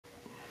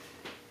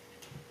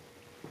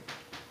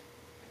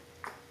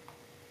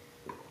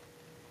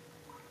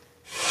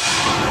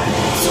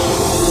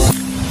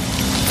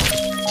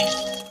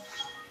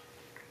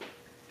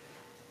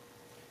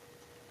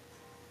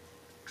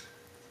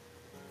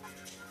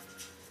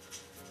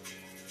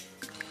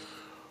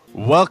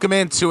Welcome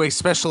into a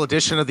special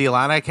edition of the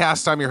Illini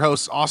Cast. I'm your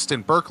host,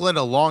 Austin Berkland,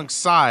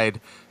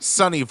 alongside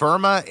Sonny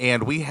Verma,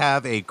 and we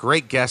have a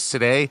great guest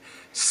today,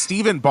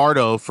 Stephen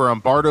Bardo from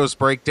Bardo's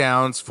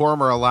Breakdowns,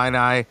 former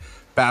Illini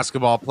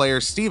basketball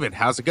player. Stephen,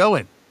 how's it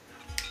going?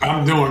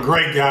 I'm doing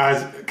great,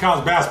 guys.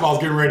 College basketball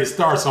is getting ready to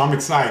start, so I'm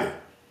excited.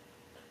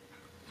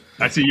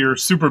 I see you're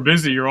super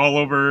busy. You're all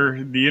over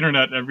the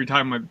internet every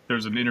time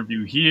there's an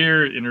interview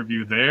here,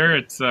 interview there.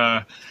 It's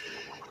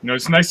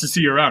nice to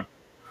see you around.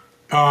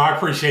 Oh, I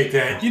appreciate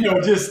that.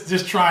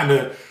 Just trying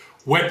to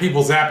whet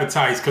people's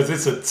appetites because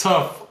it's a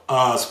tough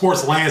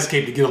sports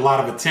landscape to get a lot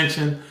of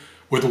attention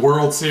with the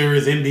World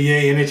Series,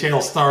 NBA,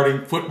 NHL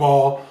starting,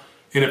 football,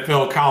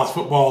 NFL, college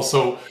football.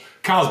 So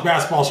college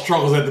basketball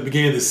struggles at the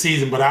beginning of the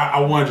season, but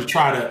I wanted to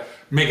try to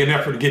make an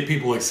effort to get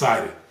people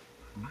excited.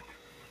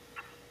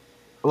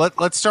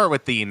 Let's start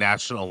with the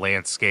national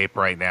landscape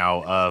right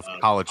now of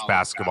college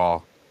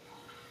basketball.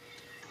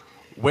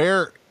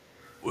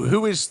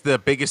 Who is the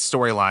biggest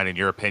storyline, in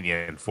your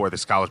opinion, for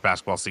this college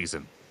basketball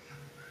season?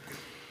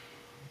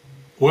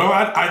 Well,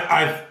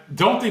 I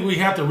don't think we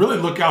have to really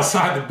look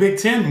outside the Big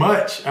Ten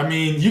much. I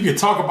mean, you could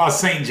talk about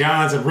St.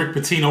 John's and Rick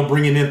Pitino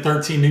bringing in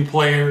 13 new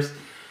players.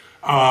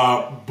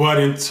 But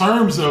in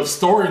terms of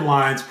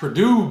storylines,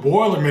 Purdue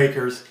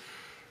Boilermakers,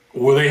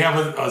 will they have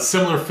a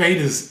similar fate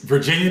as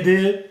Virginia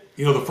did?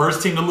 The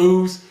first team to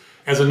lose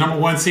as a number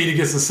one seed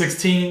against the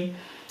 16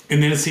 in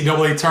the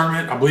NCAA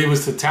tournament. I believe it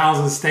was to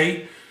Townsend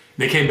State.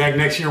 They came back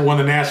next year and won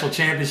the national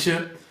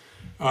championship.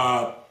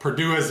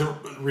 Purdue as the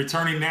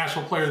returning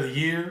National Player of the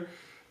Year.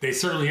 They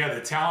certainly had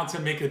the talent to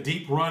make a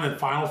deep run and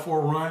Final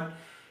Four run.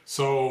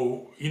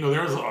 So,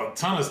 there's a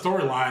ton of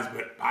storylines,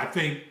 but I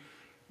think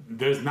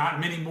there's not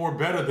many more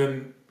better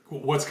than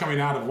what's coming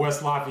out of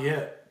West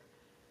Lafayette.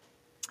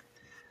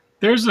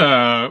 There's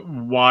a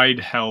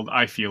wide-held,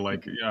 I feel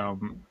like,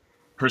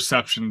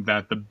 perception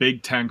that the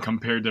Big Ten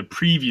compared to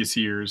previous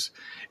years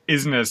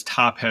isn't as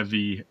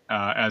top-heavy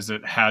as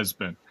it has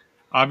been.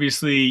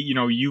 Obviously,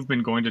 you've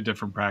been going to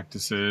different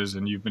practices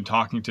and you've been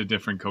talking to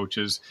different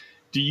coaches.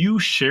 Do you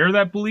share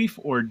that belief,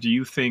 or do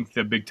you think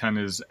the Big Ten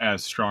is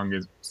as strong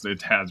as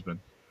it has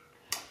been?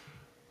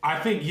 I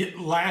think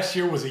last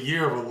year was a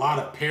year of a lot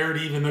of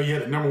parity, even though you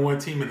had the number one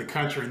team in the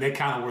country and they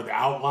kind of were the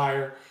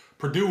outlier.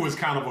 Purdue was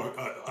kind of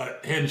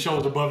a head and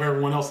shoulders above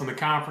everyone else in the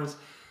conference.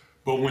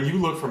 But when you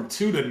look from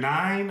 2 to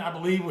 9, I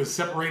believe, was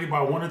separated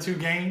by 1 or 2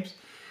 games.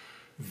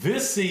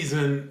 This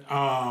season,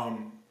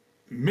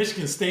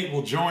 Michigan State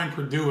will join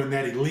Purdue in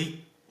that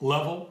elite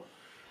level.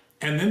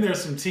 And then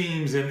there's some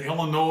teams in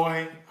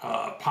Illinois,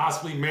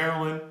 possibly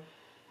Maryland.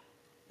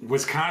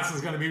 Wisconsin's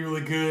going to be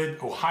really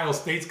good. Ohio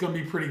State's going to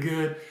be pretty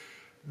good.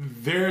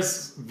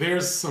 There's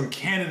some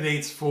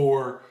candidates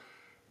for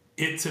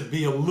it to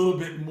be a little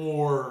bit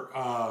more,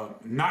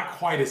 not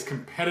quite as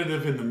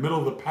competitive in the middle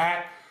of the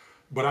pack,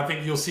 but I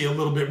think you'll see a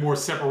little bit more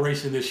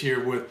separation this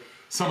year with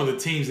some of the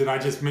teams that I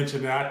just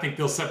mentioned, and I think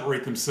they'll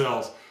separate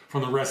themselves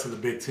from the rest of the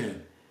Big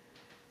Ten.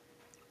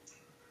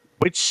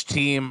 Which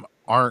team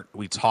aren't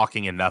we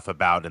talking enough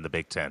about in the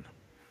Big Ten?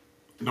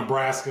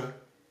 Nebraska.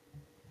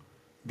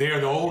 They are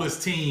the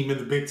oldest team in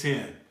the Big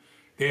Ten.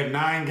 They have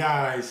 9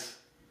 guys.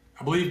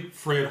 I believe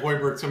Fred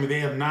Hoiberg told me they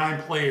have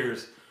 9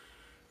 players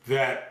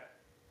that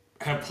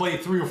have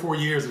played 3 or 4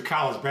 years of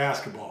college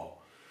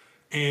basketball.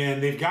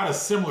 And they've got a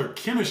similar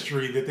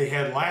chemistry that they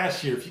had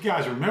last year. If you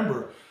guys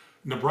remember,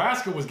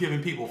 Nebraska was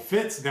giving people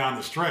fits down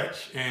the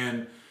stretch.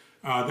 And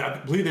I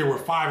believe they were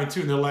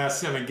 5-2 in their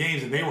last 7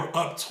 games, and they were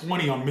up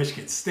 20 on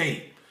Michigan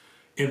State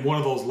in one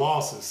of those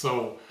losses.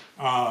 So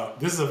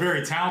this is a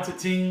very talented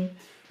team.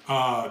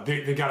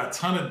 They got a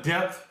ton of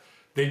depth.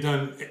 They've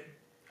done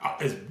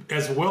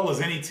as well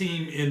as any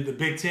team in the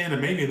Big Ten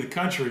and maybe in the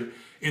country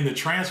in the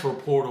transfer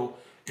portal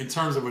in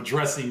terms of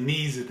addressing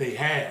needs that they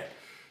had.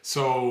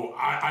 So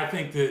I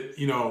think that,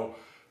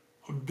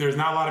 there's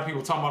not a lot of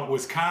people talking about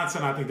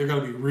Wisconsin. I think they're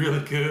going to be really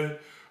good.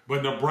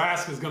 But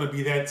Nebraska is going to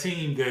be that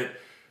team that,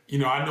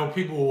 I know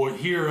people will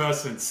hear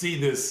us and see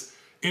this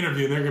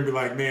interview and they're going to be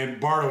like, man,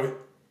 Bardo,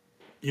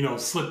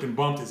 slipped and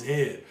bumped his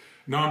head.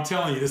 No, I'm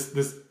telling you,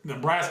 this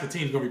Nebraska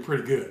team is going to be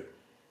pretty good.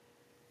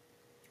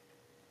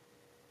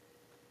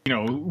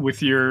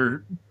 With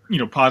your,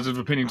 positive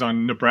opinions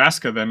on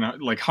Nebraska, then,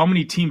 like, how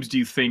many teams do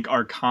you think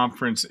our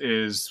conference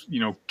is,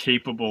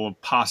 capable of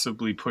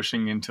possibly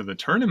pushing into the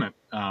tournament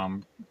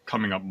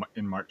coming up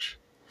in March?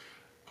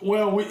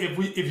 Well,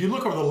 if you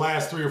look over the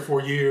last 3 or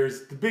 4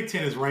 years, the Big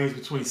Ten has ranged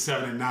between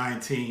 7 and 9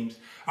 teams.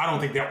 I don't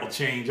think that will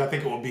change. I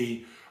think it will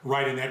be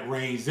right in that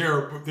range. There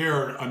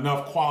are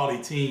enough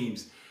quality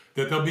teams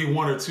that there'll be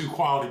 1 or 2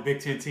 quality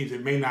Big Ten teams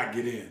that may not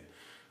get in.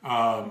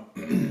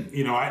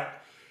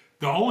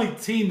 The only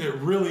team that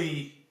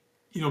really,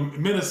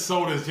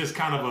 Minnesota is just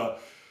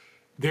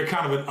they're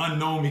kind of an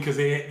unknown because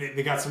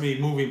they got so many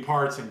moving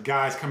parts and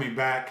guys coming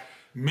back.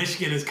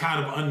 Michigan is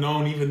kind of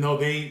unknown, even though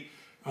they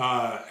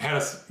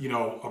had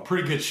a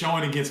pretty good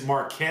showing against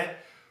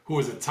Marquette, who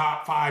is a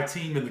top 5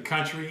 team in the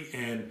country,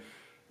 and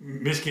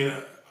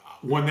Michigan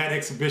won that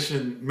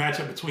exhibition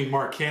matchup between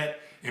Marquette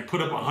and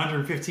put up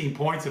 115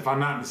 points, if I'm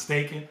not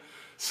mistaken.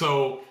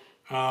 So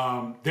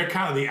they're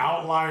kind of the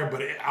outlier.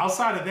 But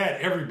outside of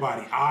that,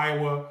 everybody,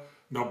 Iowa,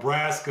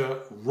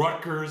 Nebraska,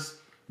 Rutgers,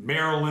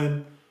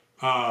 Maryland,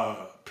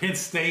 Penn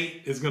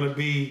State is going to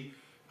be,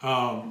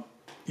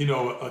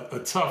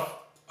 a tough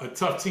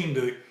team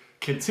to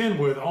contend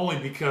with, only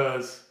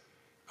because,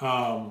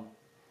 hold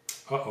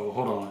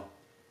on.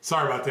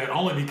 Sorry about that.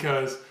 Only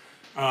because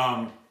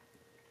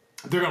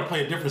they're going to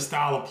play a different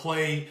style of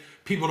play.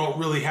 People don't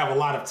really have a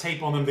lot of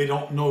tape on them. They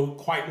don't know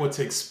quite what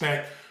to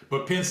expect.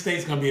 But Penn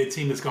State's going to be a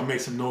team that's going to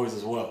make some noise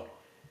as well.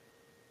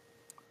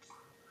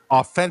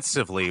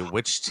 Offensively,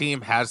 which team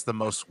has the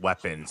most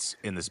weapons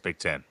in this Big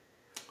Ten?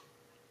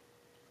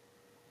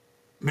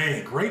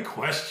 Man, great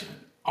question.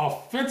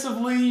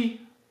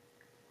 Offensively,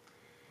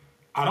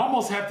 I'd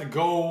almost have to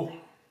go,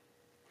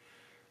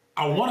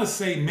 I want to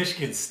say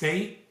Michigan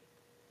State,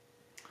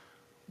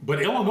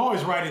 but Illinois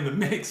is right in the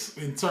mix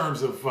in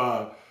terms of,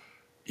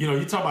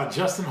 you talk about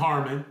Justin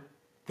Harmon,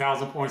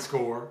 1,000-point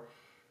scorer.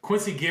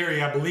 Quincy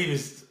Gary, I believe,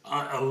 is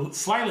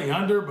slightly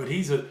under, but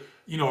he's a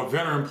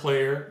veteran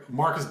player.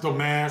 Marcus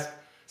Domask,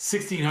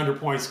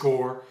 1,600-point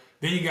scorer.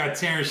 Then you got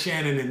Terrence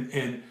Shannon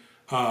and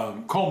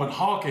Coleman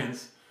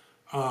Hawkins.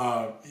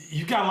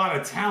 You've got a lot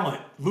of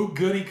talent. Luke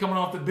Goody coming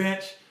off the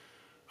bench.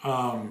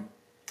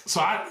 So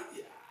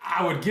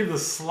I would give the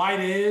slight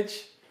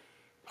edge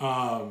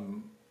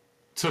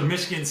to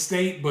Michigan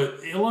State, but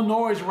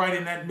Illinois is right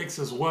in that mix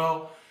as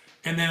well.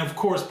 And then, of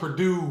course,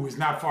 Purdue is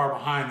not far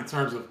behind in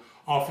terms of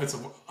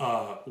offensive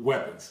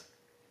weapons.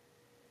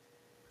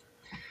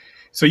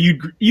 So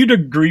you'd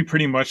agree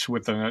pretty much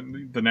with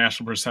the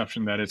national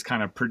perception that it's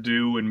kind of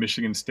Purdue and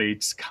Michigan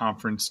State's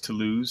conference to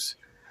lose.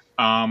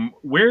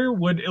 Where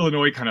would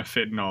Illinois kind of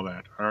fit in all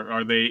that?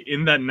 Are they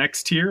in that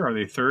next tier? Are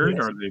they third?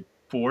 Yes. Are they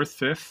fourth,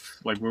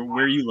 fifth? Like where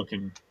are you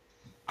looking?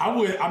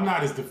 I'm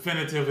not as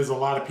definitive as a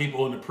lot of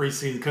people in the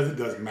preseason because it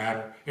doesn't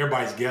matter.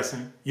 Everybody's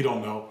guessing. You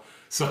don't know.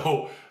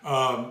 So,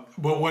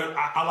 but what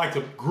I like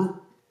to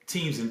group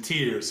teams in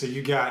tiers. So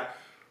you got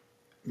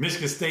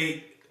Michigan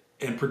State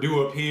and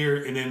Purdue up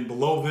here, and then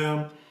below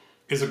them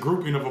is a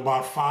grouping of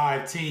about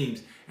 5 teams.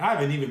 And I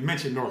haven't even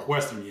mentioned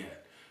Northwestern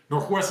yet.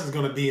 Northwestern's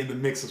going to be in the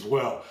mix as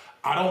well.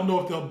 I don't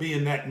know if they'll be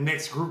in that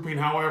next grouping,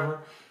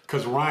 however,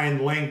 because Ryan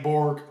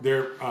Langborg,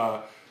 their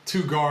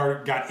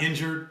 2-guard, got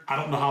injured. I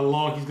don't know how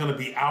long he's going to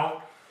be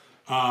out.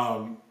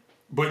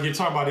 But you're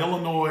talking about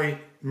Illinois,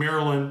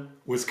 Maryland,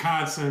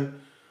 Wisconsin,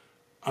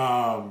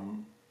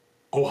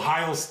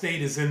 Ohio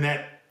State is in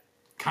that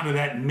kind of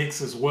that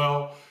mix as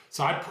well.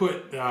 So I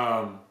put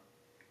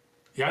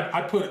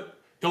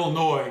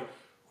Illinois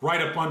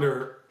right up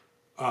under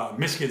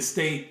Michigan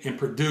State and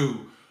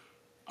Purdue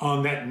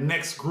on that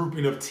next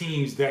grouping of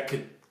teams that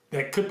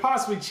could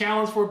possibly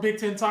challenge for a Big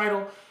Ten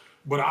title,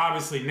 but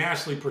obviously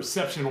nationally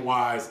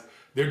perception-wise,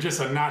 they're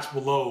just a notch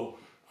below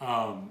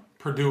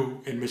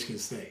Purdue and Michigan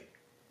State.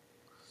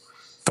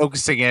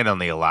 Focusing in on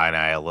the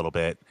Illini a little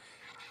bit,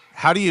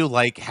 what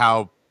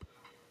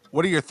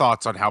are your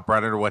thoughts on how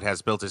Brett Underwood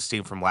has built his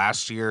team from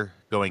last year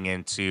going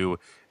into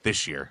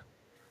this year?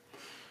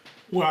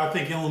 Well, I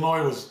think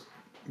Illinois was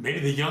maybe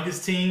the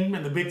youngest team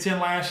in the Big Ten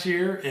last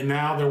year, and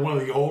now they're one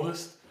of the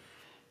oldest.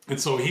 And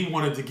so he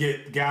wanted to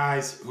get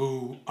guys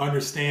who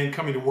understand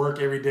coming to work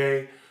every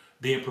day,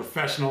 being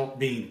professional,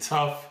 being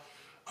tough,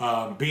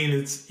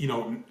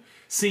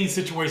 seeing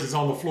situations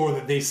on the floor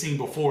that they've seen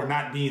before,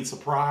 not being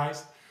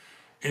surprised.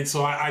 And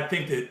so I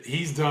think that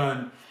he's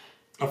done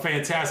a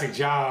fantastic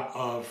job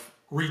of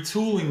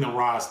retooling the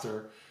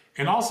roster.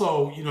 And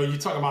also, you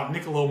talk about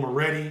Niccolo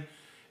Moretti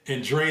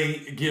and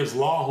Dre Gibbs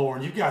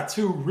Lawhorn. You've got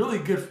 2 really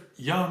good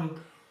young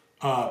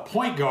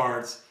point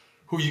guards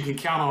who you can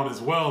count on as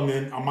well. And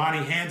then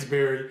Amani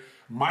Hansberry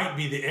might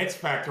be the X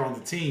factor on the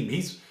team.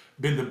 He's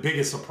been the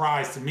biggest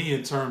surprise to me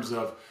in terms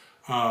of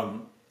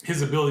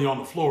his ability on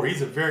the floor.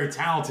 He's a very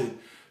talented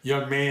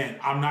young man.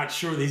 I'm not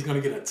sure that he's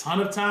going to get a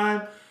ton of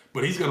time,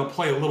 but he's going to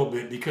play a little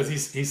bit because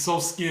he's so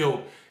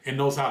skilled and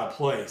knows how to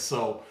play.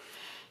 So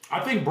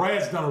I think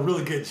Brad's done a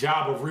really good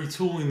job of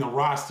retooling the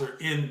roster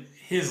in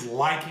his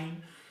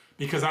liking,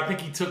 because I think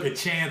he took a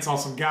chance on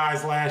some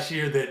guys last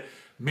year that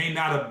may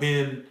not have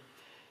been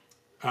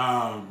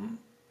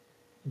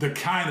the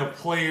kind of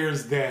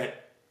players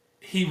that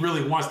he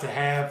really wants to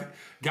have,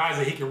 guys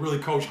that he can really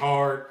coach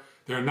hard.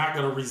 They're not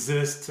going to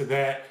resist to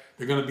that.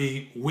 They're going to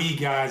be we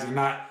guys and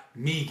not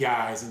me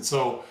guys. And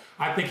so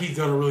I think he's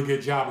done a really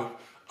good job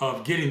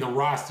of getting the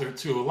roster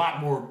to a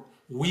lot more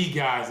we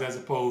guys as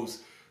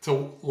opposed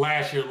to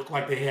last year. It looked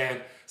like they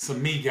had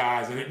some me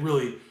guys, and it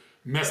really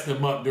messed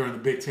them up during the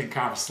Big Ten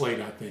Conference slate,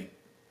 I think.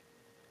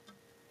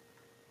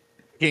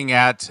 Looking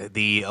at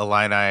the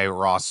Illini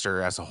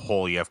roster as a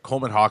whole, you have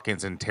Coleman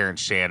Hawkins and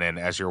Terrence Shannon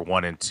as your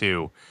 1 and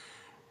 2.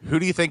 Who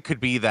do you think could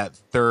be that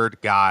third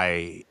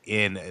guy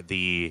in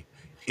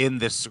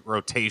this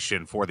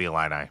rotation for the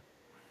Illini?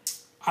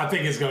 I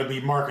think it's going to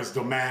be Marcus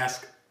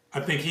Domask. I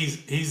think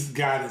he's the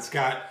guy that's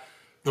got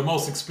the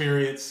most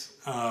experience.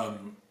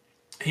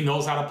 He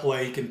knows how to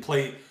play. He can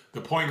play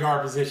the point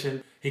guard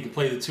position. He can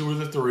play the 2 or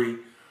the 3.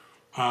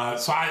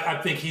 So I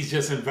think he's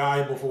just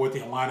invaluable for what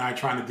the Illini are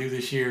trying to do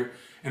this year.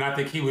 And I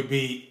think he would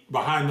be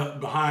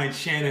behind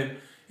Shannon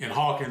and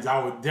Hawkins.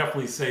 I would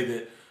definitely say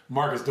that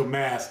Marcus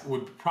Domask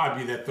would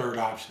probably be that third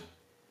option.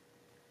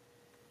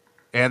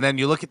 And then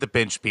you look at the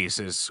bench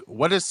pieces.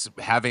 What does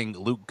having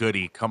Luke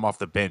Goody come off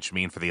the bench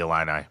mean for the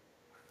Illini?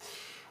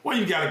 Well,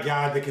 you got a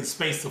guy that can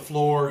space the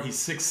floor. He's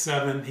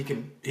 6'7".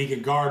 He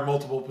can guard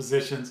multiple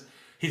positions.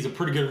 He's a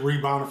pretty good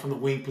rebounder from the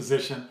wing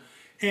position,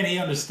 and he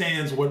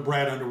understands what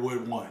Brad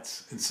Underwood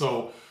wants. And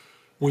so,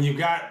 when you've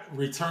got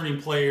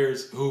returning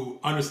players who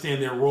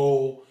understand their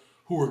role,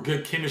 who are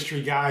good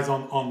chemistry guys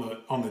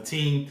on the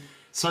team,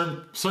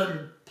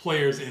 certain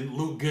players in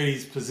Luke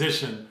Goody's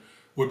position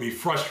would be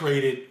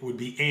frustrated, would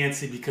be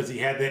antsy because he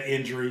had that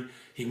injury.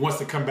 He wants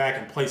to come back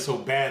and play so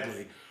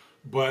badly.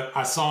 But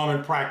I saw him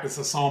in practice.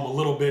 I saw him a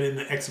little bit in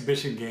the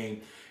exhibition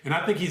game. And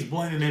I think he's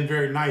blending in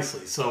very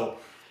nicely. So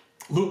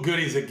Luke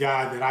Goody's a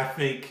guy that I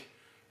think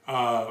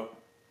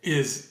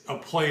is a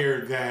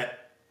player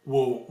that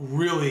will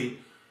really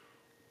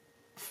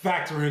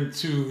factor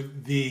into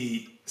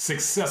the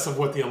success of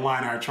what the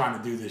Illini are trying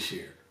to do this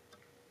year.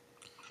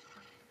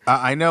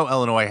 I know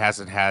Illinois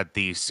hasn't had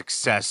the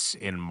success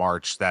in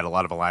March that a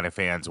lot of Illini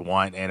fans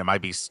want, and it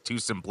might be too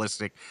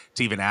simplistic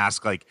to even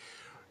ask, like,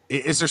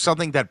 is there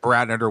something that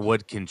Brad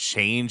Underwood can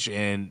change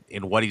in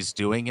what he's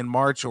doing in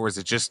March, or is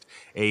it just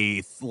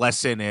a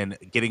lesson in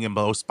getting the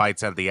most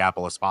bites out of the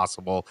apple as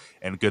possible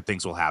and good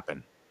things will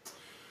happen?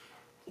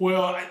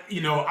 Well,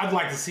 I'd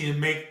like to see him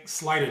make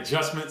slight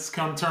adjustments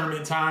come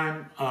tournament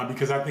time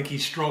because I think he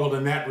struggled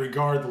in that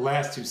regard the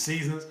last 2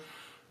 seasons.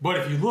 But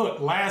if you look,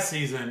 last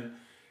season,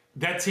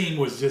 that team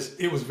was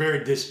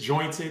very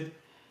disjointed.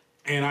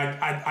 And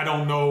I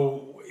don't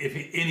know if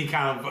any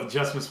kind of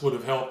adjustments would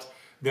have helped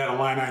that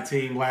Illini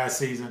team last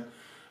season.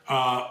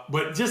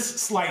 But just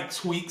slight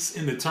tweaks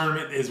in the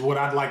tournament is what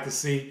I'd like to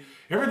see.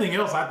 Everything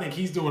else, I think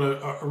he's doing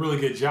a really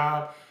good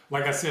job.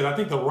 Like I said, I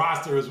think the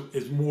roster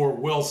is more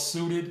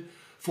well-suited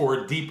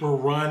for a deeper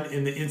run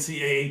in the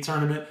NCAA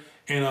tournament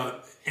and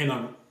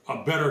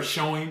a better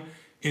showing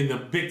in the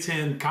Big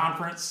Ten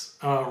conference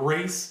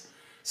race.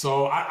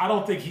 So I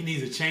don't think he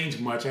needs to change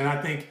much. And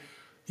I think,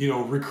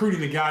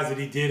 recruiting the guys that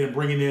he did and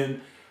bringing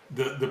in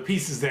the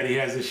pieces that he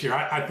has this year,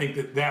 I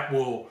think that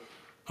will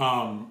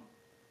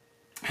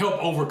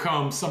help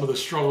overcome some of the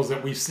struggles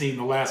that we've seen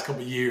the last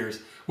couple of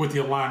years with the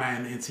Illini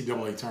and the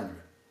NCAA tournament.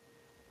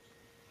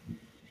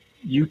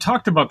 You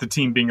talked about the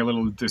team being a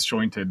little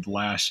disjointed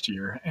last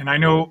year, and I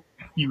know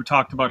you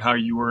talked about how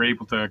you were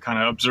able to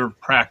kind of observe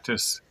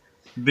practice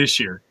this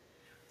year.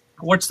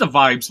 What's the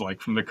vibes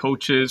like from the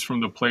coaches,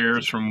 from the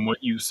players, from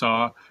what you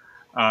saw?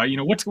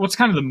 What's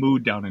kind of the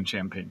mood down in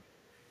Champaign?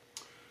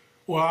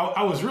 Well,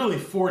 I was really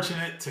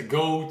fortunate to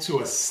go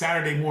to a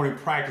Saturday morning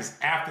practice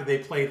after they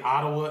played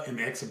Ottawa in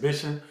the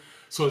exhibition.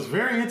 So it's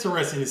very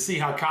interesting to see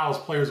how college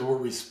players will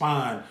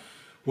respond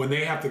when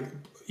they have to,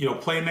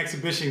 play an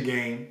exhibition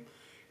game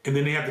and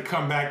then they have to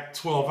come back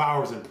 12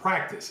 hours in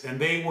practice. And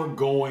they were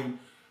going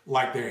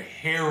like their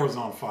hair was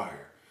on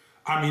fire.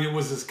 I mean, it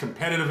was as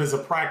competitive as a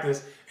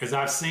practice as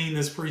I've seen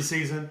this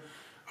preseason.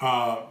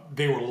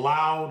 They were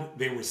loud,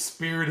 they were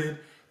spirited,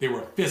 they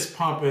were fist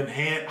pumping,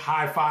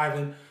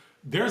 high-fiving.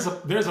 There's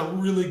a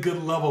really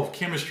good level of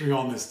chemistry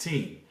on this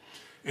team.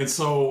 And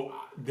so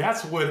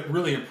that's what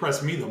really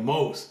impressed me the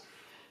most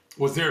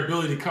was their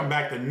ability to come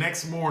back the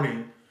next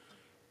morning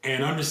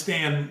and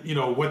understand,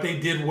 what they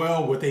did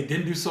well, what they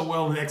didn't do so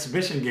well in the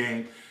exhibition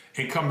game,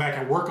 and come back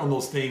and work on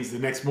those things the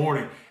next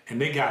morning,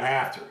 and they got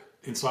after it.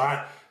 And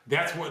so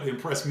that's what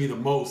impressed me the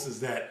most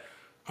is that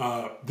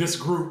this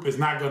group is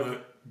not going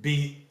to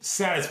be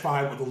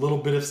satisfied with a little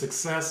bit of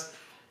success.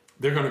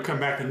 They're going to come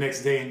back the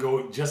next day and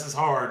go just as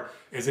hard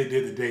as they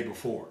did the day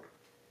before.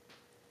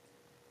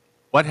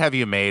 What have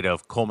you made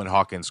of Coleman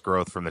Hawkins'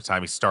 growth from the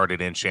time he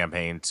started in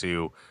Champaign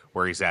to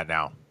where he's at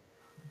now?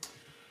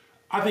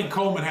 I think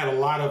Coleman had a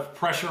lot of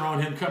pressure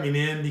on him coming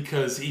in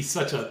because he's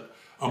such a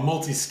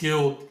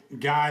multi-skilled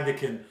guy that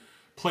can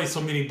play so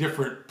many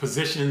different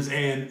positions,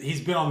 and he's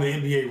been on the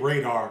NBA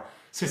radar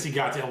since he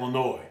got to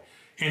Illinois.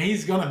 And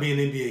he's going to be an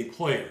NBA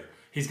player.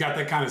 He's got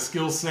that kind of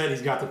skill set.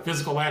 He's got the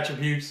physical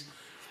attributes.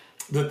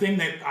 The thing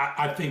that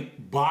I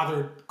think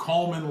bothered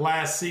Coleman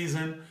last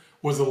season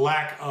was a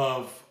lack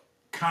of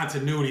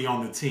continuity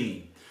on the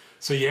team.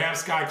 So you have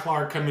Sky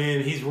Clark come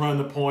in, he's running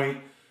the point,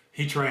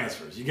 he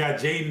transfers. You got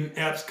Jaden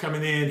Epps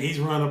coming in, he's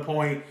running the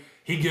point,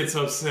 he gets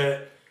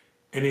upset,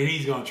 and then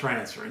he's going to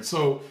transfer. And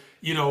so,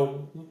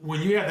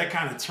 when you have that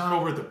kind of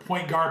turnover at the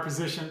point guard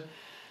position,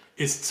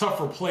 it's tough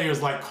for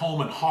players like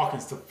Coleman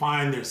Hawkins to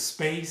find their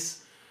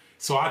space.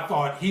 So I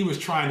thought he was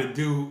trying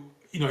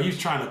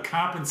to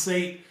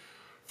compensate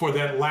for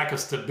that lack of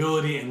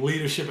stability and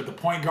leadership at the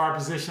point guard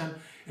position.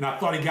 And I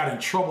thought he got in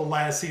trouble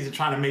last season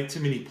trying to make too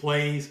many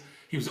plays.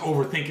 He was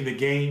overthinking the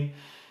game.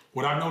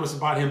 What I've noticed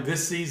about him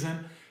this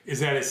season is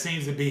that it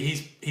seems to be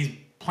he's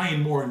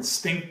playing more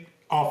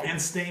off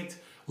instinct,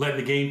 letting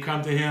the game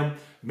come to him,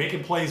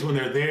 making plays when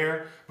they're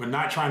there, but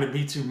not trying to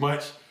be too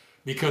much,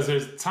 because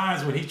there's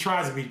times when he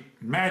tries to be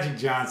Magic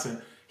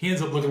Johnson, he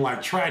ends up looking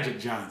like Tragic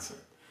Johnson.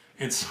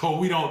 And so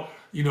we don't,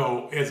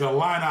 as a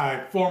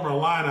Illini, former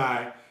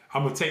Illini,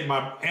 I'm going to take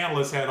my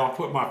analyst hat off,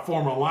 put my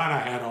former Illini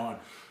hat on.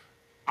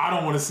 I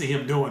don't want to see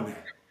him doing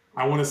that.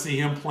 I want to see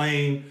him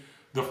playing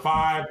the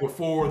 5, the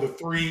 4, the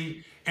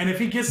 3. And if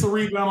he gets the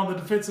rebound on the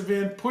defensive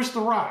end, push the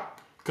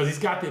rock because he's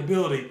got the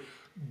ability.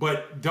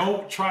 But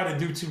don't try to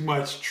do too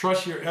much.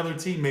 Trust your other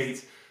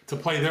teammates to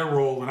play their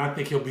role, and I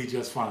think he'll be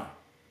just fine.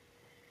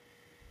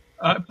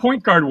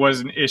 Point guard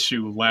was an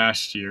issue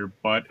last year,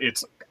 but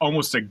it's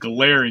almost a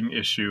glaring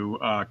issue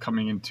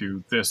coming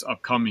into this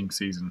upcoming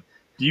season.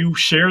 Do you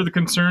share the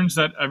concerns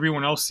that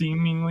everyone else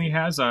seemingly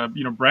has?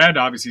 Brad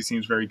obviously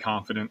seems very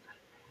confident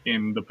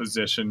in the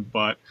position,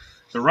 but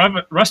the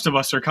rest of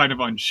us are kind of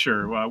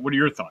unsure. What are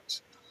your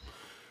thoughts?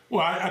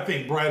 Well, I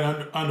think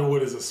Brad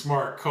Underwood is a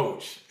smart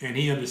coach, and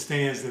he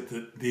understands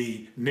that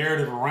the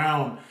narrative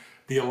around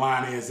the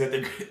Illini is that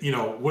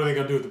what are they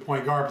going to do at the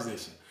point guard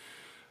position?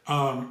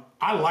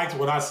 I liked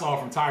what I saw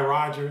from Ty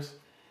Rodgers.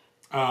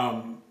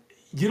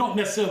 You don't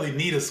necessarily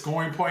need a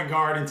scoring point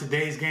guard in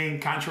today's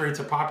game, contrary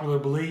to popular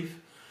belief.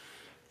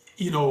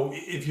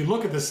 If you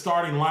look at the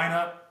starting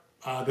lineup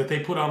that they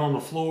put out on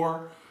the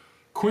floor,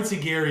 Quincy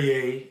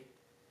Guerrier,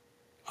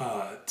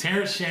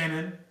 Terrence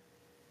Shannon,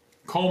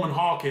 Coleman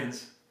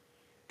Hawkins,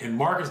 and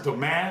Marcus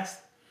Domask,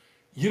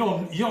 you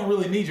don't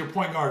really need your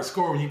point guard to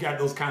score when you got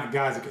those kind of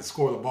guys that can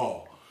score the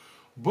ball.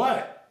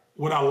 But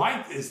what I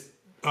like is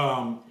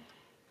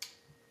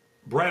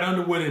Brad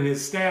Underwood and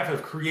his staff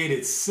have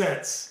created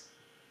sets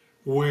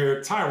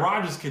where Ty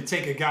Rodgers can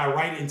take a guy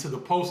right into the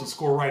post and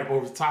score right up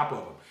over the top of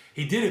him.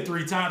 He did it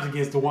 3 times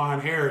against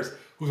DeJuan Harris,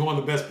 who's one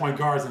of the best point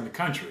guards in the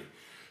country.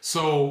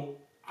 So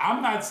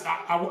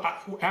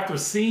after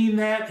seeing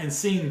that and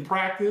seeing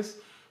practice,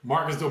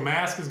 Marcus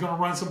Domask is going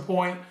to run some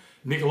point.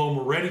 Nicolo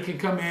Moretti can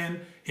come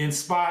in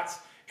spots.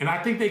 And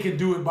I think they can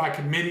do it by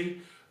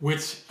committee,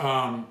 which,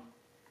 sounds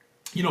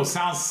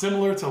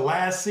similar to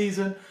last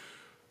season.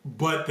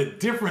 But the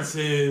difference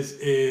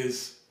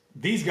is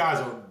these guys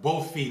are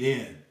both feet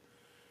in.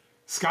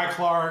 Sky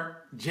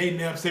Clark, Jay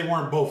Nips, they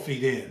weren't both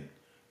feet in.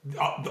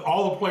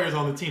 All the players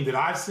on the team that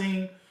I've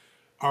seen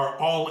are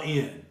all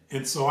in.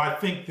 And so I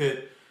think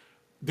that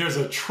there's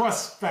a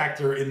trust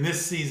factor in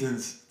this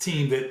season's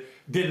team that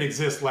didn't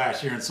exist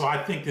last year. And so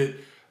I think that,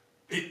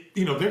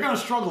 they're going to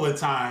struggle at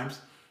times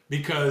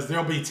because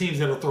there'll be teams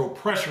that'll throw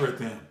pressure at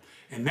them.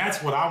 And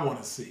that's what I want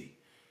to see.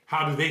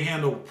 How do they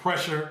handle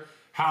pressure?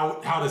 How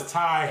does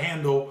Ty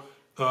handle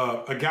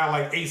a guy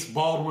like Ace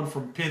Baldwin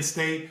from Penn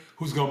State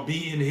who's going to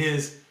be in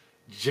his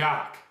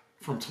jock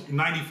from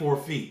 94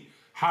 feet?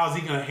 How's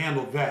he going to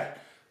handle that?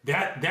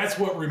 That's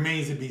what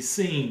remains to be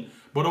seen.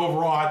 But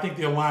overall, I think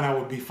the Illini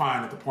would be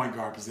fine at the point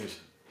guard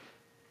position.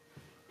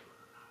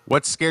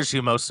 What scares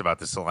you most about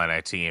this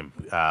Illini team,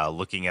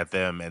 looking at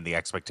them and the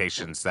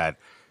expectations that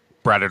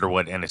Brad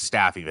Underwood and his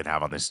staff even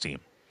have on this team?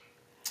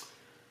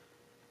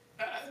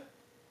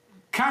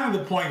 Kind of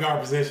the point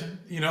guard position.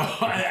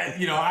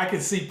 I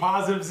can see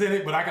positives in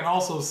it, but I can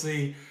also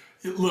see,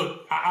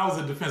 look, I was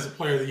a defensive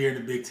player of the year in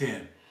the Big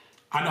Ten.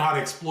 I know how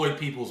to exploit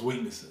people's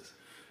weaknesses.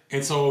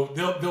 And so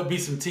there'll be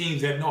some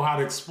teams that know how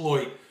to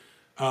exploit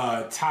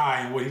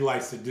Ty and what he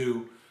likes to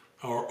do.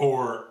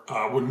 Or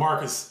when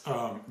Marcus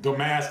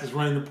Domask is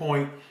running the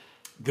point,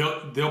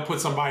 they'll put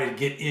somebody to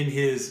get in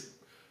his,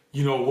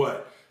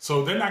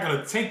 So they're not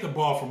going to take the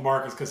ball from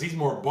Marcus because he's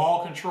more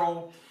ball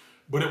control,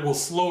 but it will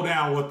slow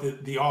down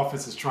what the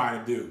offense is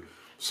trying to do.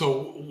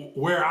 So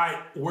where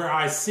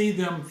I see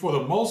them for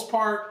the most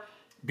part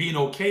being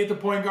okay at the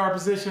point guard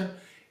position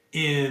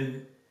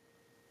in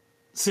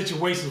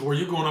situations where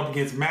you're going up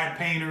against Matt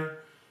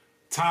Painter,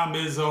 Tom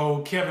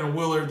Izzo, Kevin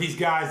Willard, these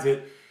guys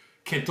that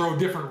can throw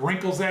different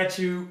wrinkles at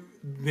you,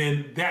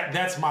 then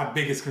that's my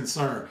biggest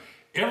concern.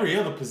 Every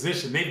other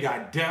position, they've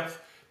got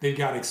depth, they've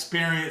got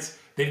experience,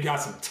 they've got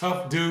some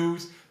tough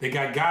dudes, they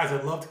got guys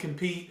that love to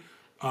compete.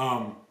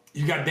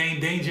 You got Dane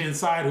Danger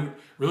inside who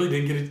really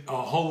didn't get a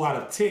whole lot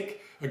of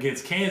tick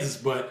against Kansas,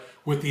 but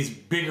with these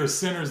bigger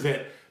centers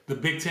that the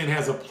Big Ten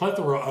has a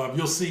plethora of,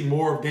 you'll see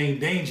more of Dane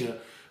Danger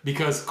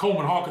because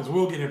Coleman Hawkins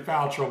will get in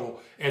foul trouble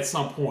at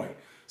some point.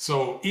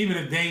 So even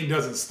if Dane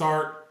doesn't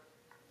start,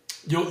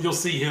 you'll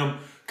see him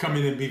come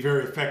in and be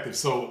very effective.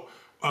 So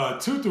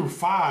 2 through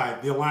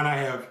 5, the Illini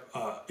have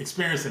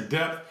experience and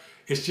depth.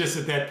 It's just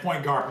at that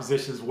point guard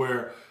positions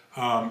where,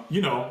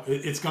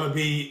 it's going to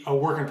be a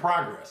work in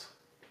progress.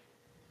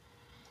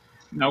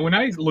 Now, when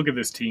I look at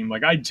this team,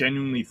 I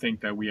genuinely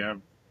think that we have,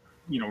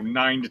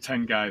 9 to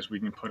 10 guys we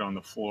can put on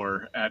the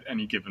floor at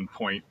any given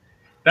point.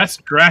 That's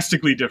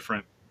drastically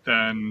different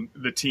than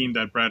the team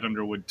that Brad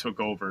Underwood took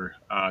over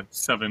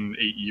 7-8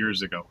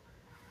 years ago.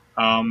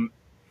 I'm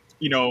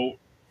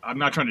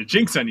not trying to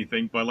jinx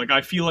anything, but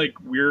I feel like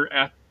we're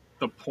at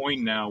the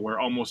point now where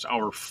almost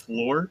our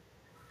floor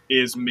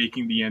is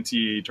making the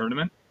NCAA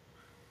tournament,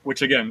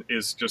 which again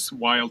is just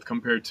wild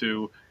compared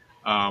to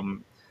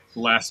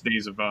last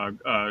days of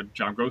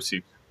John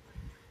Grossi.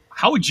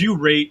 How would you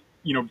rate,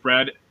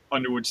 Brad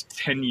Underwood's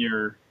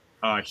tenure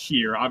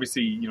here?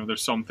 Obviously,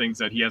 there's some things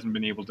that he hasn't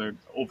been able to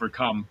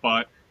overcome,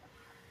 but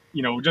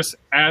just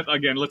add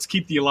again. Let's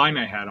keep the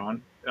Illini hat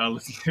on.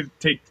 Let's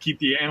keep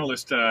the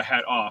analyst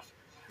hat off.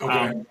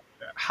 Okay.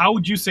 How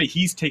would you say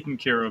he's taking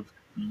care of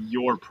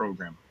your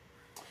program?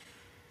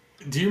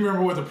 Do you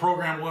remember what the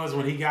program was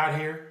when he got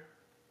here?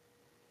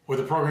 What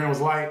the program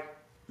was like?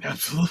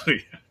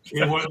 Absolutely.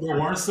 There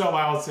weren't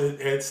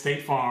sellouts at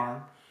State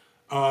Farm.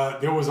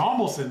 There was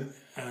almost an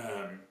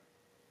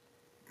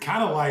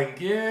kind of like,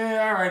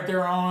 yeah, all right,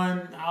 they're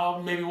on.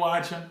 I'll maybe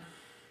watch them.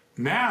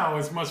 Now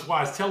it's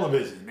must-watch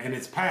television, and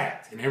it's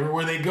packed. And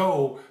everywhere they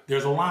go,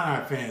 there's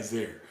Illini fans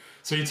there.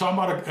 So you're talking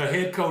about a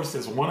head coach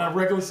that's won a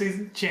regular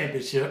season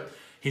championship.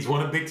 He's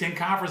won a Big Ten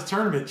Conference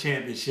tournament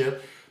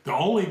championship. The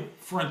only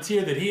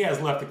frontier that he has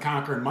left to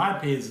conquer, in my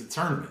opinion, is the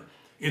tournament,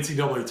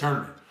 NCAA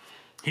tournament.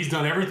 He's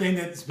done everything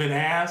that's been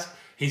asked.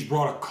 He's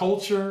brought a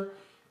culture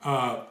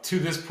to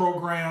this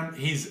program.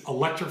 He's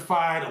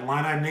electrified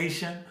Illini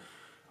Nation.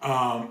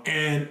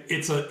 And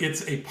it's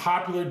a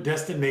popular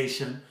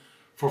destination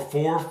for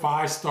 4 or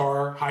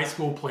 5-star high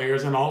school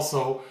players and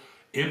also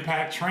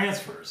impact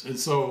transfers. And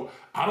so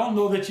I don't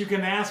know that you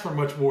can ask for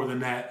much more than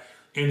that.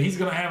 And he's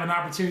going to have an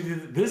opportunity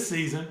this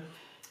season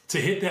to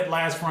hit that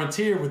last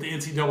frontier with the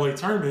NCAA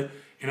tournament.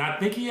 And I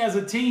think he has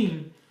a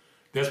team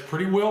that's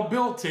pretty well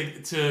built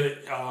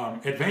to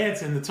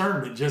advance in the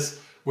tournament, just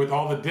with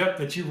all the depth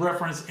that you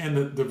referenced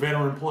and the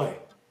veteran play.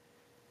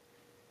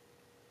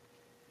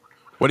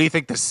 What do you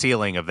think the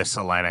ceiling of this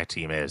Illini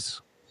team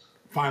is?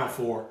 Final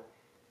Four.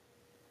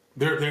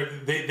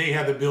 They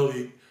have the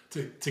ability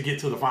to get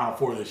to the Final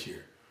Four this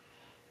year.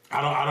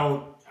 I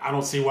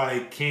don't see why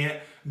they can't.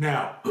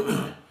 Now,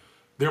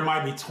 there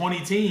might be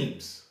 20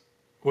 teams.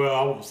 Well,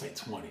 I won't say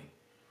 20.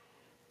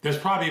 There's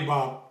probably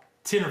about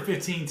 10 or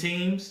 15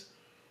 teams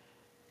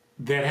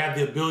that have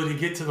the ability to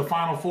get to the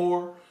Final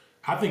Four.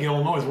 I think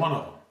Illinois is one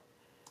of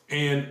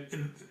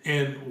them.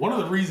 And one of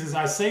the reasons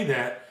I say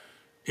that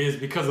is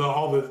because of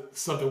all the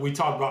stuff that we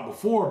talked about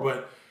before.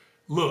 But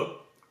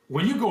look,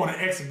 when you go in an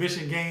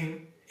exhibition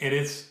game and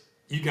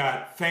you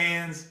got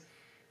fans,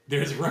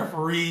 there's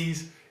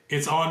referees,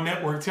 it's on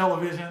network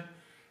television,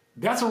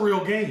 that's a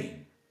real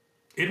game.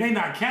 It may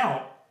not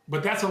count,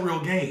 but that's a real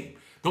game.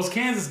 Those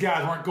Kansas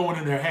guys weren't going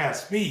in there half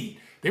speed.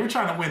 They were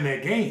trying to win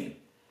that game.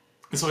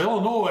 And so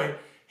Illinois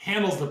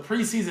handles the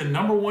preseason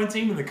 #1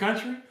 team in the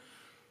country.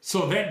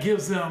 So that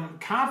gives them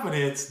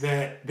confidence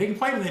that they can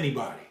play with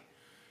anybody.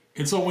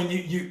 And so when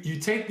you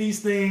take these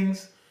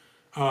things,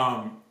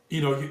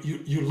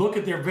 you look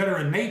at their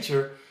veteran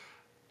nature,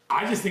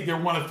 I just think they're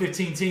one of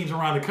 15 teams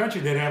around the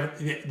country that have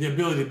the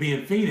ability to be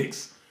in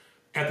Phoenix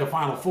at the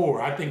Final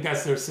Four. I think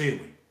that's their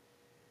ceiling.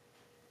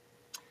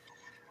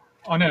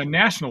 On a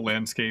national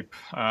landscape,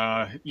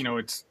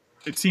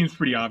 it seems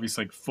pretty obvious,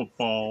 like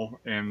football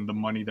and the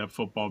money that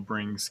football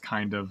brings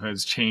kind of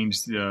has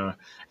changed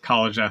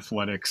college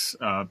athletics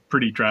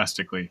pretty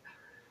drastically.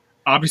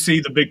 Obviously,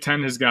 the Big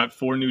Ten has got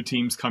 4 new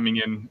teams coming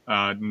in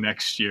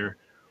next year.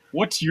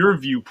 What's your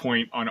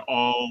viewpoint on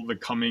all the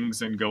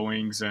comings and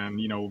goings, and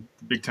the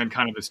Big Ten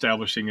kind of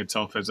establishing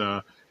itself as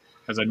a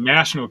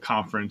national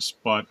conference,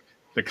 but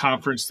the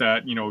conference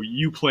that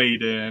you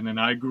played in and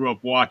I grew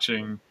up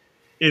watching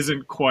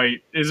isn't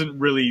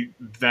really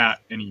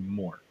that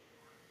anymore?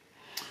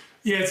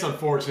 Yeah, it's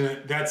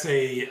unfortunate. That's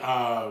a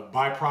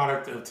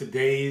byproduct of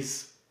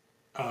today's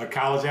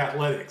college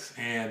athletics.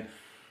 And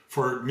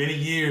for many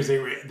years, they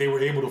were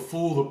able to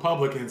fool the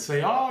public and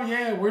say, "Oh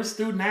yeah, we're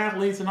student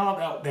athletes and all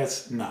that."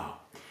 That's no.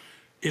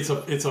 It's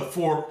a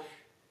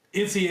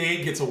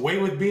NCAA gets away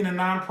with being a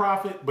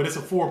nonprofit, but it's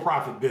a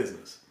for-profit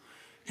business.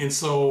 And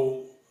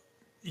so,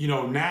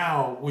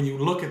 now when you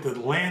look at the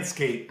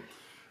landscape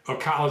of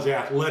college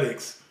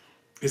athletics,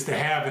 it's the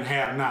have and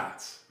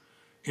have-nots.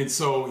 And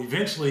so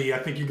eventually, I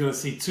think you're going to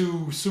see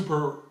 2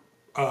 super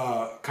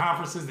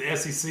conferences, the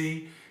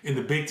SEC and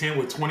the Big Ten,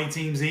 with 20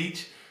 teams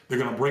each. They're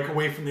going to break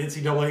away from the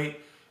NCAA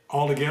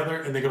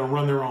altogether, and they're going to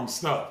run their own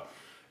stuff.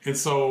 And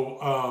so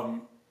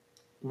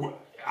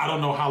I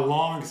don't know how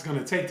long it's going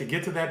to take to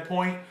get to that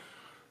point,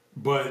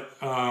 but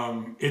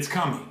it's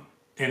coming,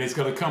 and it's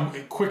going to come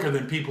quicker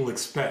than people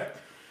expect.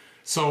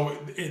 So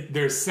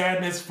there's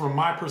sadness from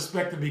my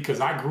perspective because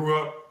I grew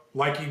up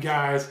like you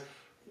guys.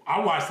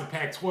 I watched the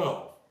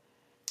Pac-12.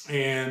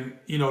 And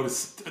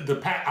the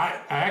Pac,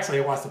 I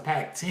actually watched the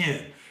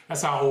Pac-10.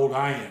 That's how old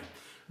I am.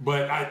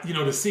 But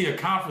to see a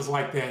conference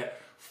like that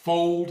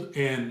fold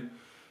and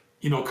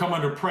come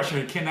under pressure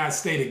and cannot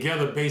stay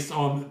together based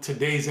on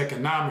today's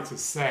economics is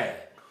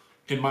sad,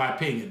 in my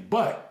opinion.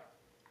 But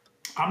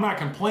I'm not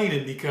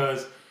complaining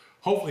because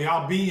hopefully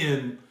I'll be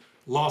in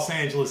Los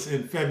Angeles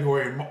in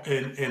February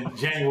and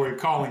January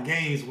calling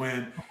games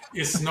when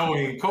it's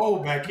snowing and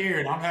cold back here,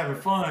 and I'm having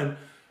fun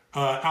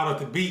out at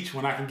the beach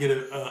when I can get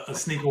a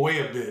sneak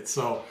away a bit.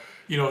 So,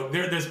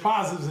 there's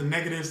positives and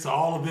negatives to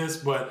all of this,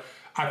 but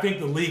I think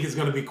the league is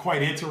going to be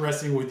quite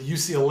interesting with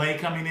UCLA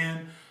coming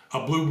in,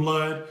 a blue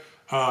blood.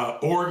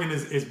 Oregon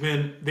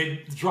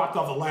they dropped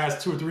off the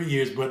last 2 or 3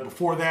 years, but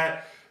before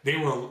that, they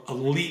were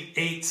Elite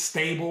 8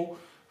 stable.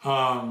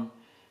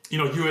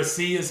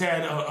 USC has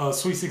had a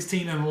Sweet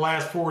 16 in the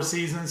last 4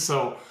 seasons.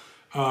 So,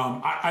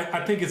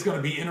 I think it's going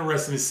to be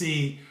interesting to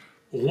see,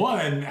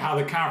 one, how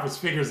the conference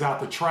figures out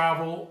the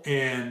travel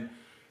and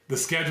the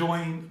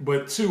scheduling,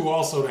 but two,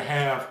 also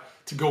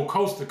to go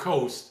coast to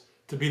coast,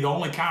 to be the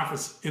only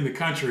conference in the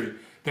country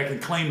that can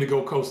claim to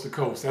go coast to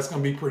coast. That's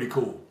going to be pretty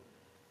cool.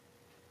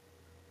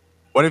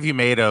 What have you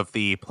made of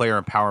the player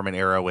empowerment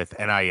era with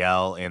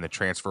NIL and the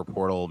transfer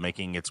portal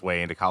making its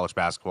way into college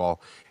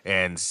basketball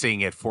and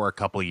seeing it for a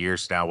couple of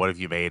years now? What have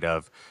you made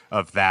of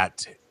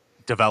that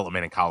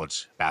development in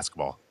college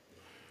basketball?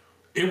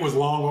 It was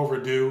long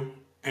overdue,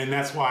 and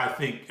that's why I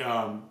think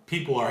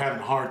people are having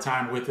a hard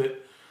time with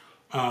it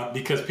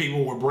because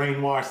people were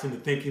brainwashed into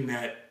thinking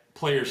that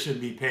players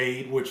should be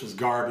paid, which was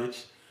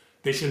garbage.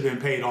 They should have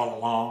been paid all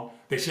along.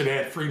 They should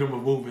have had freedom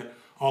of movement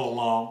all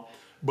along.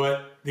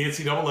 But the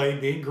NCAA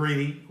being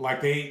greedy,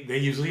 like they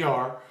usually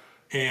are,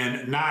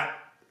 and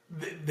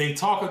they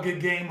talk a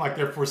good game like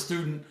they're for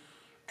student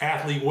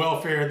athlete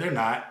welfare. They're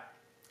not.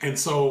 And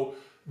so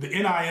the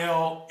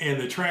NIL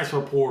and the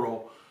transfer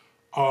portal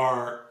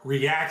are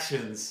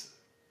reactions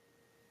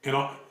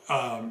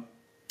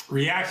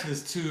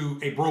reactions to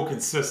a broken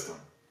system.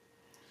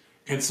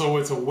 And so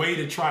it's a way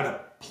to try to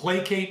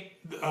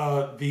placate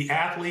the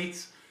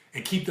athletes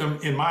and keep them,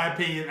 in my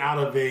opinion, out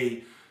of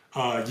a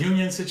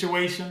union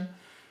situation.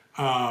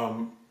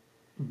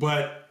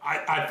 But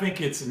I think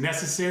it's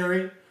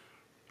necessary.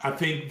 I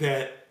think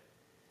that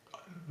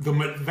the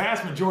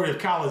vast majority of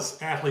college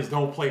athletes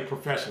don't play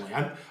professionally.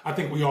 I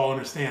think we all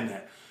understand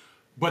that.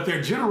 But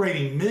they're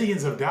generating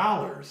millions of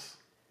dollars.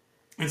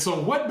 And so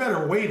what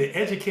better way to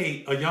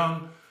educate a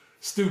young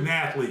student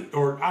athlete,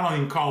 or I don't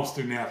even call them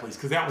student athletes,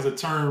 because that was a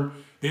term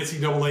the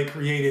NCAA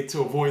created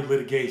to avoid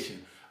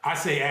litigation. I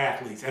say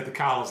athletes at the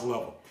college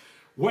level.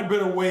 What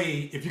better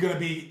way, if you're going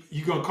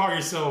to call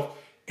yourself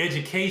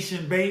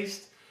education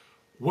based,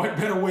 what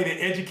better way to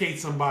educate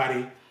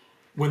somebody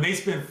when they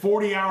spend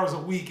 40 hours a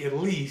week at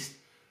least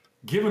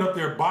giving up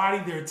their body,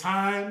 their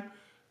time,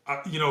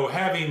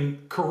 having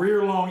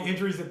career-long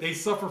injuries that they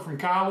suffer from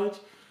college?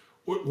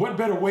 What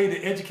better way to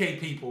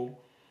educate people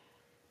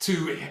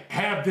to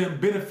have them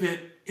benefit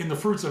in the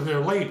fruits of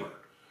their labor?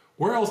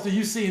 Where else do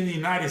you see in the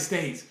United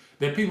States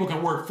that people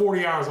can work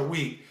 40 hours a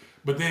week,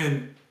 but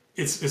then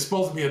it's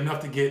supposed to be enough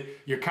to get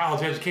your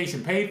college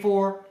education paid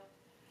for?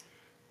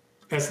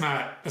 That's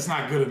not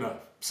good enough.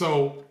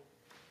 So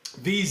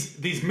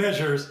these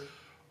measures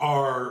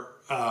are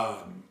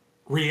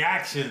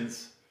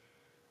reactions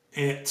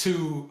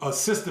to a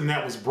system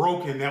that was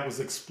broken, that was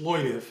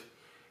exploitive.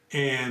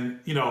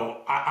 And,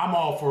 I'm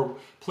all for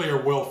player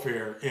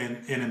welfare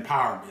and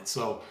empowerment.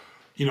 So,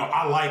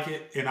 I like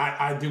it, and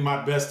I do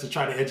my best to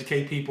try to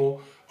educate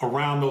people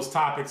around those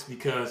topics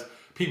because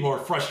people are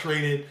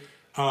frustrated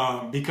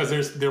because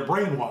they're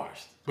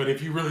brainwashed. But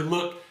if you really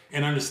look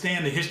and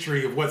understand the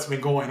history of what's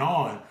been going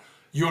on,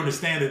 you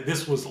understand that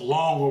this was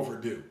long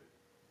overdue.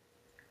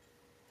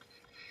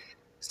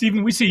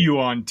 Stephen, we see you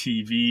on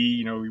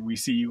TV, we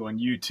see you on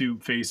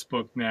YouTube,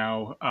 Facebook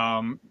now.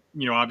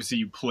 Obviously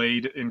you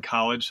played in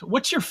college.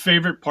 What's your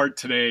favorite part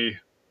today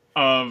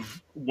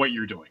of what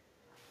you're doing?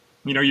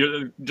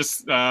 You're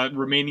just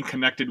remaining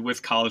connected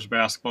with college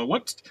basketball.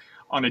 What's,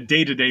 on a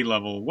day-to-day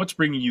level, what's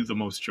bringing you the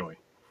most joy?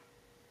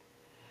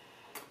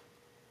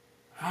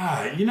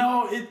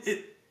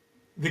 The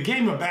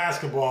game of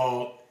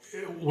basketball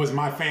was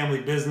my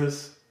family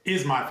business,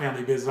 is my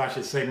family business, I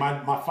should say.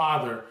 My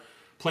father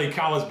played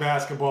college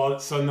basketball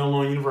at Southern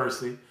Illinois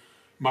University.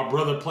 My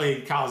brother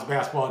played college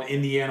basketball at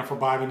Indiana for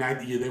Bobby Knight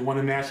the year they won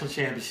a national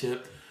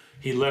championship.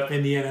 He left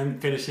Indiana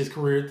and finished his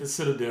career at the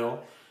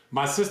Citadel.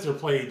 My sister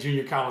played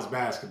junior college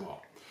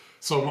basketball.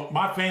 So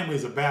my family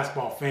is a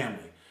basketball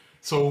family.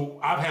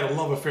 So I've had a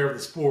love affair with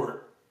the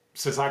sport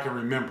since I can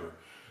remember.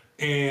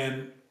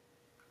 And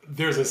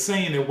there's a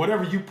saying that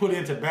whatever you put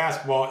into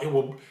basketball, it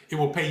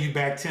will pay you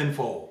back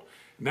tenfold.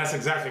 And that's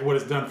exactly what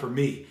it's done for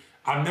me.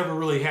 I've never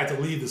really had to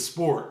leave the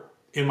sport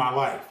in my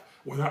life.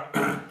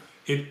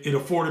 It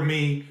afforded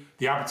me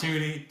the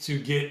opportunity to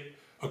get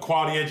a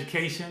quality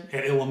education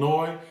at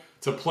Illinois,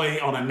 to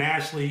play on a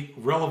nationally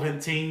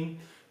relevant team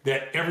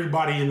that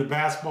everybody in the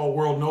basketball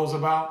world knows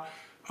about.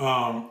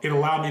 It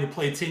allowed me to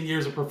play 10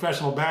 years of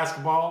professional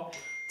basketball,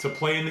 to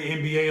play in the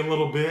NBA a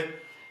little bit,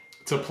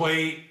 to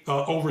play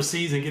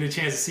overseas and get a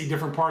chance to see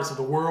different parts of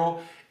the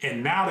world.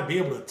 And now to be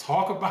able to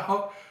talk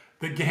about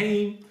the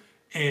game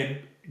and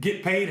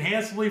get paid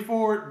handsomely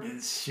for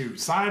it, shoot,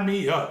 sign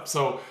me up.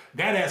 So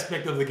that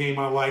aspect of the game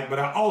I like, but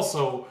I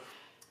also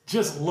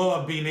just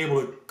love being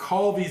able to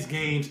call these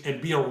games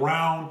and be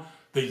around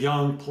the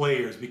young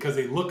players because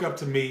they look up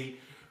to me.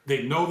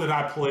 They know that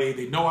I play.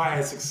 They know I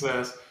had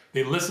success.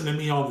 They listen to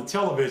me on the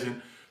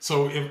television.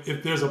 So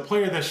if there's a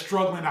player that's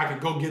struggling, I can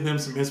go give them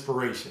some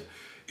inspiration.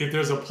 If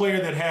there's a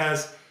player that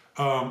has,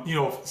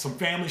 some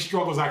family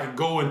struggles, I can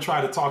go and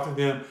try to talk to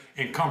them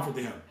and comfort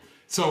them.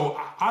 So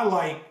I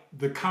like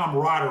the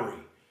camaraderie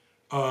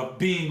of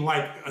being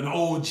like an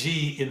OG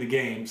in the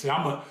game. See,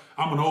 I'm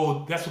an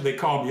old, that's what they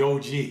call me,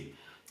 OG.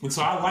 And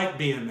so I like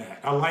being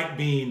that. I like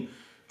being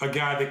a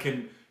guy that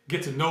can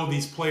get to know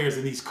these players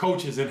and these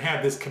coaches and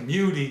have this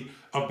community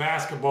of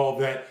basketball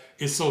that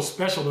is so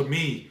special to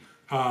me.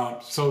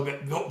 So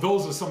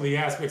those are some of the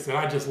aspects that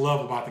I just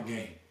love about the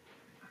game.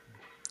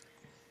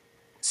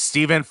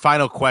 Steven,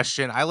 final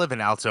question. I live in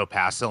Alto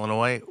Pass,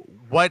 Illinois.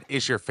 What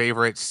is your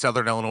favorite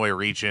Southern Illinois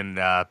region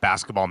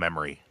basketball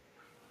memory?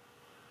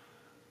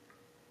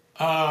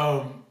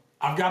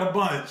 I've got a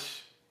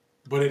bunch,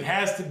 but it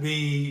has to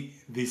be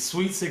the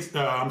Sweet Six.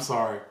 I'm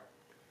sorry.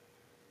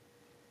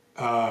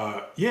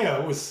 Yeah,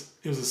 it was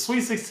a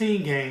Sweet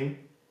 16 game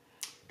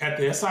at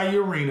the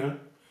SIU Arena.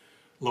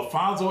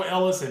 LaFonso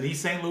Ellis and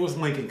East St. Louis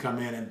Lincoln come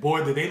in, and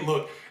boy, did they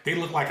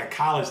look like a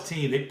college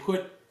team. They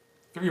put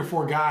 3 or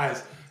 4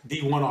 guys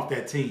D1 off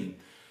that team.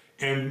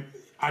 And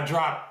I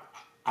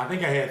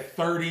think I had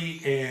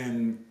 30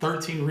 and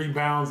 13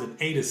 rebounds and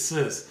 8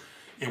 assists.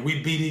 And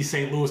we beat East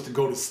St. Louis to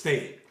go to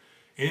state.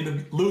 And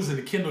ended up losing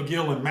to Kendall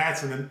Gill and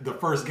Matson in the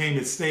first game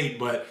at state,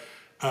 but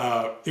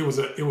that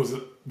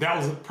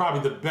was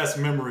probably the best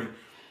memory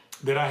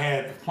that I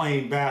had of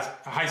playing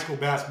high school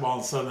basketball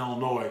in Southern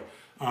Illinois.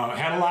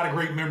 Had a lot of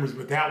great memories,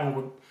 but that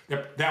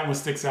one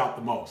sticks out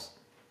the most.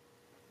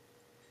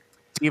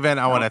 Steven,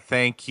 I want to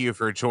thank you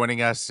for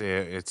joining us.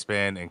 It's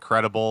been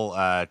incredible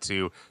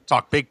to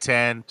talk Big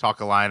Ten, talk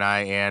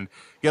Illini, and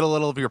get a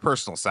little of your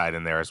personal side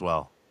in there as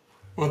well.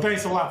 Well,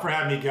 thanks a lot for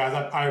having me, guys.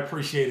 I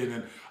appreciate it.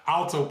 And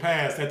Alto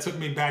Pass, that took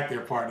me back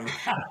there, partner.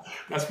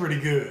 That's pretty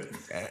good.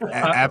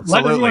 Absolutely.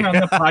 Let everyone on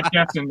the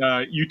podcast and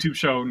the YouTube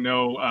show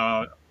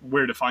know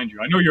where to find you.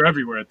 I know you're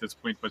everywhere at this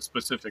point, but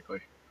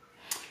specifically.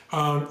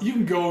 You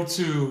can go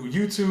to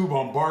YouTube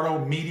on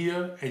Bardo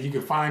Media, and you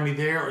can find me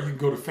there, or you can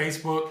go to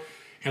Facebook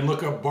and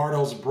look up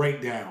Bardo's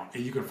Breakdown,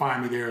 and you can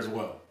find me there as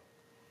well.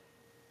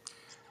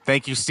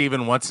 Thank you,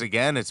 Steven, once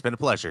again. It's been a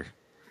pleasure.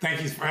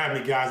 Thank you for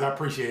having me, guys. I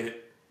appreciate it.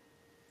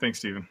 Thanks,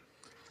 Steven.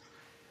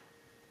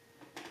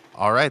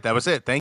 All right, that was it. Thank